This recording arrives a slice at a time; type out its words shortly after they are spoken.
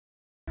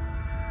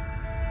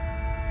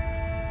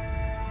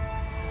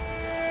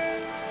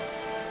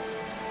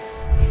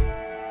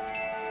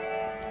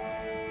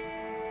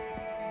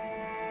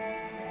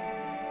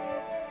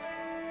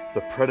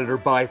the Predator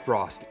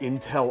BiFrost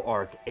Intel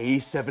Arc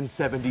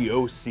A770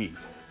 OC.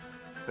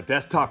 A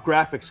desktop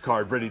graphics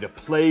card ready to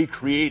play,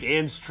 create,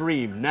 and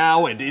stream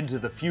now and into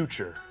the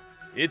future.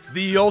 It's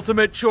the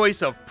ultimate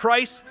choice of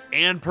price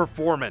and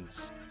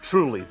performance.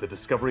 Truly the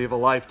discovery of a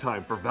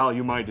lifetime for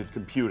value-minded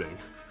computing.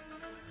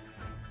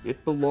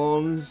 It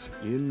belongs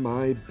in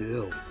my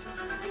build.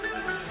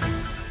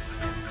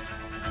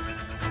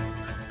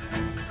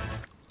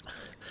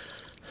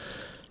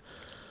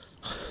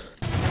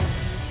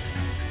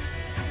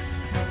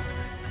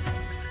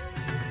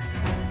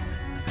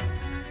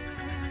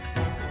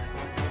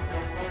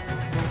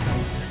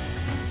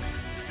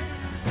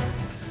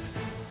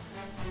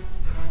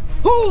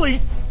 Holy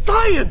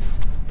science!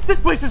 This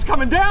place is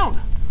coming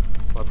down!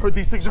 I've heard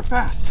these things are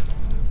fast.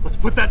 Let's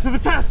put that to the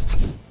test.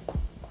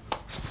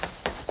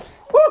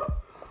 Woo!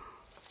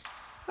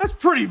 That's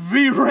pretty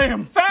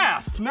VRAM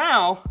fast.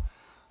 Now,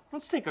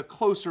 let's take a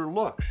closer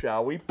look,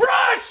 shall we?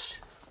 Brush!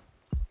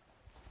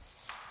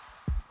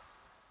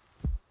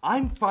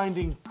 I'm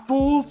finding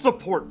full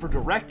support for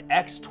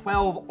DirectX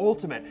 12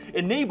 Ultimate,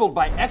 enabled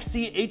by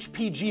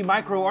XeHPG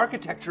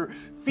microarchitecture,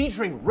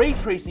 featuring ray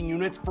tracing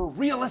units for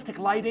realistic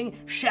lighting,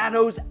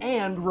 shadows,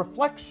 and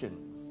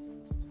reflections.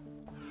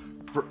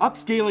 For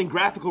upscaling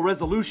graphical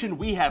resolution,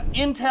 we have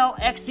Intel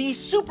Xe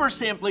Super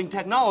Sampling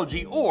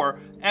Technology, or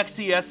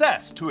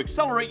XeSS, to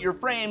accelerate your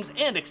frames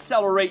and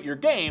accelerate your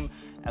game,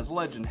 as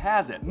legend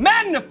has it.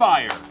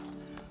 Magnifier!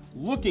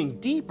 Looking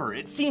deeper,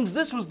 it seems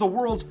this was the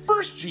world's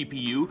first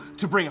GPU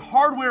to bring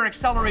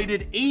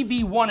hardware-accelerated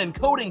AV1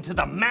 encoding to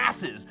the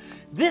masses.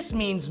 This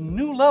means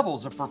new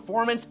levels of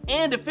performance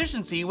and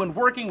efficiency when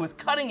working with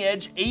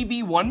cutting-edge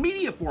AV1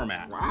 media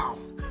format. Wow.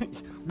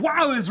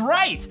 Wow is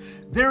right!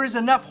 There is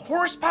enough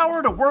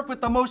horsepower to work with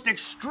the most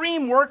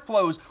extreme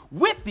workflows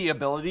with the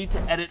ability to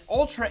edit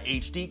Ultra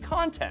HD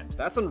content.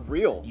 That's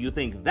unreal. You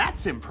think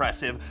that's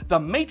impressive? The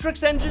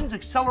Matrix engines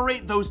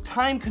accelerate those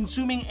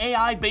time-consuming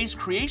AI-based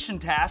creation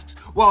tasks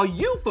while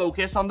you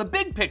focus on the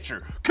big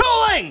picture.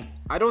 Cooling!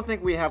 I don't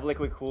think we have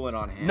liquid coolant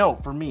on hand. No,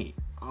 for me.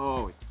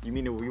 Oh, you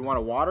mean we want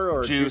a water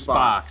or a Juice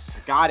box.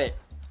 Got it.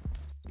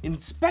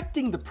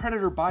 Inspecting the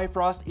Predator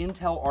BiFrost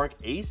Intel Arc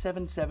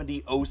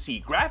A770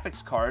 OC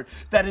graphics card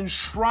that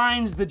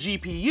enshrines the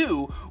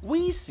GPU,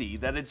 we see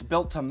that it's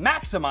built to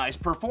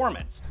maximize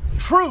performance.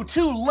 True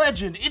to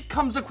legend, it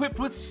comes equipped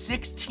with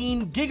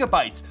 16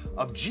 gigabytes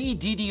of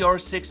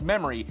GDDR6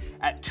 memory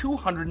at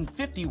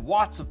 250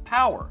 watts of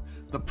power.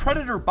 The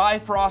Predator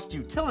BiFrost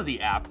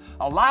utility app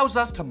allows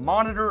us to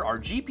monitor our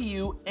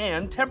GPU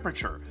and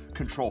temperature,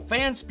 control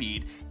fan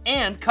speed,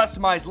 and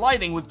customize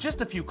lighting with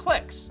just a few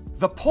clicks.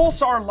 The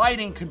Pulsar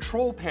lighting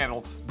control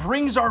panel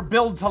brings our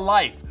build to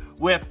life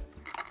with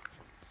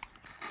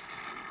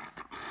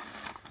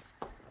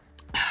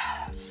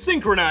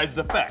synchronized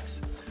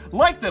effects.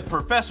 Like the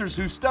professors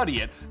who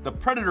study it, the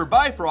Predator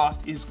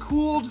BiFrost is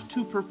cooled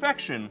to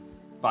perfection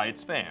by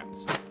its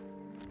fans.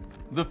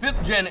 The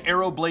 5th gen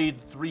AeroBlade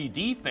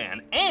 3D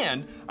fan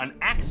and an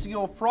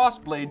Axial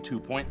FrostBlade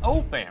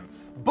 2.0 fan.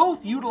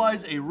 Both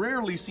utilize a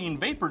rarely seen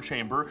vapor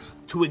chamber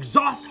to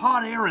exhaust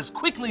hot air as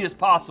quickly as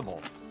possible.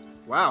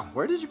 Wow,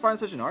 where did you find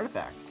such an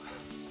artifact?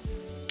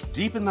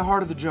 Deep in the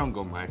heart of the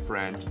jungle, my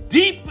friend.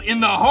 Deep in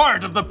the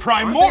heart of the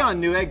primordial.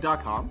 Aren't they on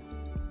Newegg.com?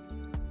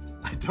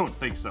 I don't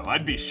think so.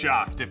 I'd be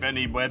shocked if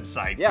any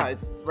website. Yeah,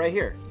 it's right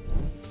here.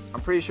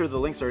 I'm pretty sure the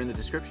links are in the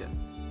description.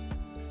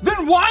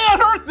 Then why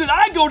on earth did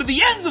I go to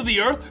the ends of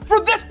the earth for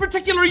this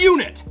particular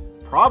unit?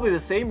 Probably the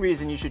same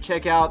reason you should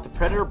check out the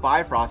Predator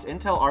BiFrost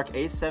Intel Arc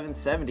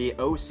A770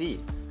 OC,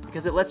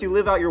 because it lets you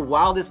live out your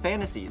wildest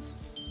fantasies.